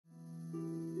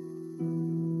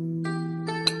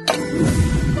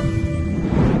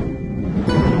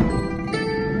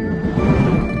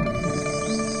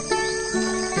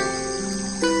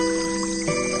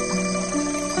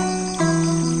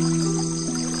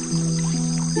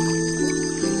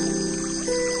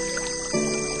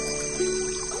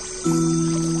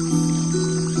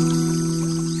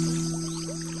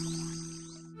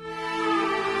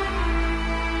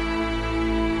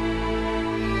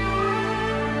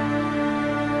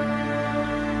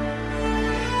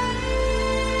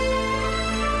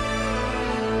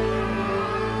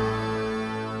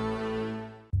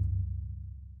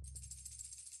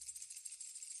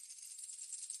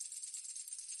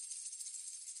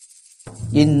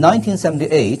In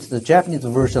 1978, the Japanese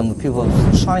version of the People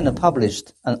of China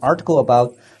published an article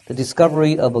about the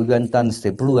discovery of a Yuan Dynasty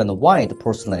blue and white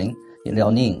porcelain in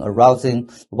Liaoning, arousing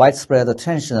widespread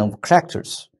attention of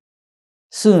collectors.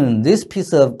 Soon, this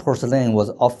piece of porcelain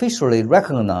was officially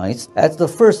recognized as the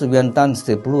first Yuan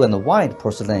Dynasty blue and white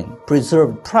porcelain,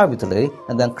 preserved privately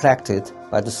and then collected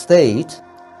by the state.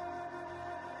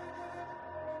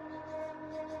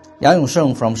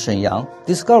 Yongsheng from Shenyang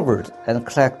discovered and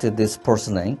collected this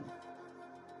porcelain.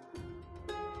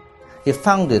 He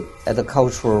found it at the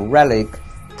cultural relic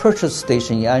purchase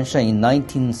station in Anshan in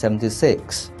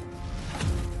 1976.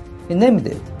 He named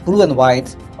it Blue and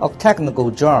White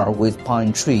Octagonal Jar with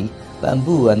Pine Tree,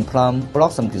 Bamboo and Plum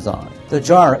Blossom Design. The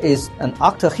jar is an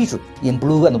octahedron in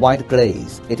blue and white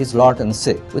glaze. It is large and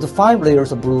thick, with 5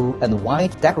 layers of blue and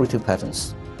white decorative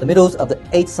patterns. The middles of the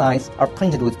 8 sides are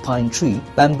painted with pine tree,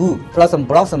 bamboo,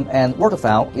 blossom, and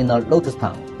waterfowl in a lotus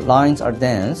pound. The lines are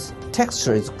dense,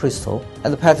 texture is crystal,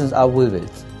 and the patterns are vivid.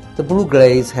 The blue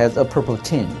glaze has a purple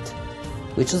tint,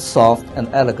 which is soft and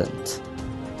elegant.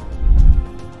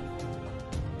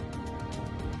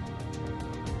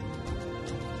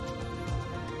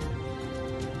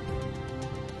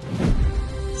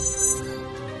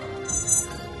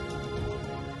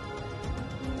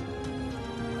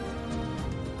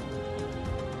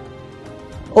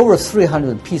 Over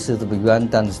 300 pieces of Yuan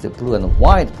Dynasty blue and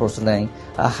white porcelain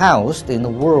are housed in the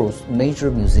world's major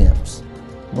museums,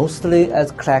 mostly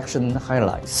as collection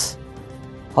highlights.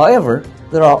 However,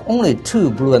 there are only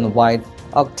 2 blue and white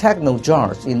octagonal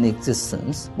jars in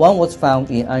existence. One was found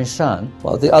in Anshan,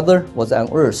 while the other was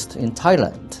unearthed in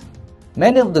Thailand.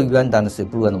 Many of the Yuan Dynasty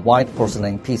blue and white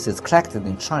porcelain pieces collected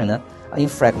in China are in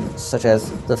fragments, such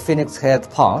as the phoenix head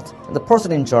pot and the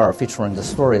porcelain jar featuring the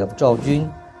story of Zhao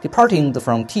Jun departing the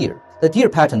frontier, the deer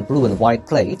patterned blue and white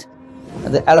plate,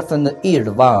 and the elephant-eared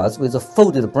vase with a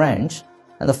folded branch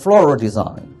and a floral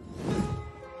design.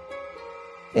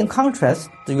 In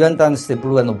contrast, the Yuan Dynasty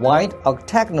blue and white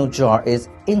octagonal jar is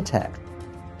intact,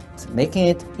 making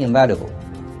it invaluable.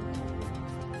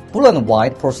 Blue and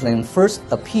white porcelain first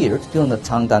appeared during the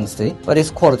Tang Dynasty, but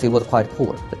its quality was quite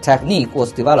poor. The technique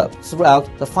was developed throughout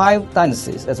the 5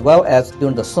 dynasties, as well as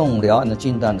during the Song, Liao, and the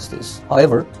Jin dynasties.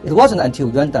 However, it wasn't until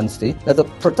Yuan Dynasty that the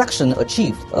production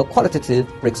achieved a qualitative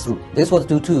breakthrough. This was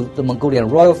due to the Mongolian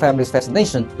royal family's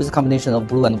fascination with the combination of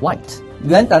blue and white.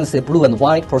 Yuan Dynasty blue and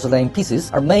white porcelain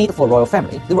pieces are made for royal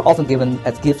family. They were often given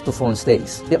as gifts to foreign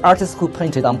states. The artists who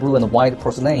painted on blue and white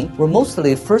porcelain were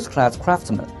mostly first-class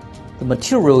craftsmen. The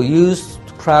material used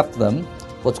to craft them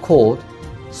was called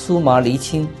Suma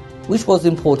Liqing, which was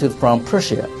imported from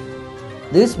Persia.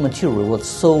 This material was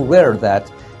so rare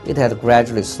that it had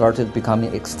gradually started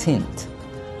becoming extinct.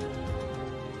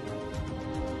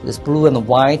 This blue and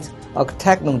white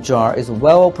octagonal jar is a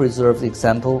well-preserved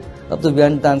example of the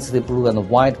Yuan Dynasty blue and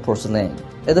white porcelain.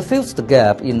 It fills the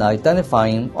gap in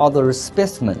identifying other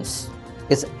specimens.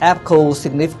 Its epochal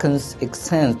significance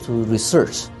extends to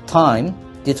research, time,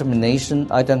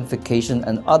 determination, identification,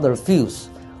 and other fields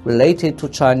related to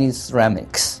Chinese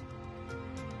ceramics.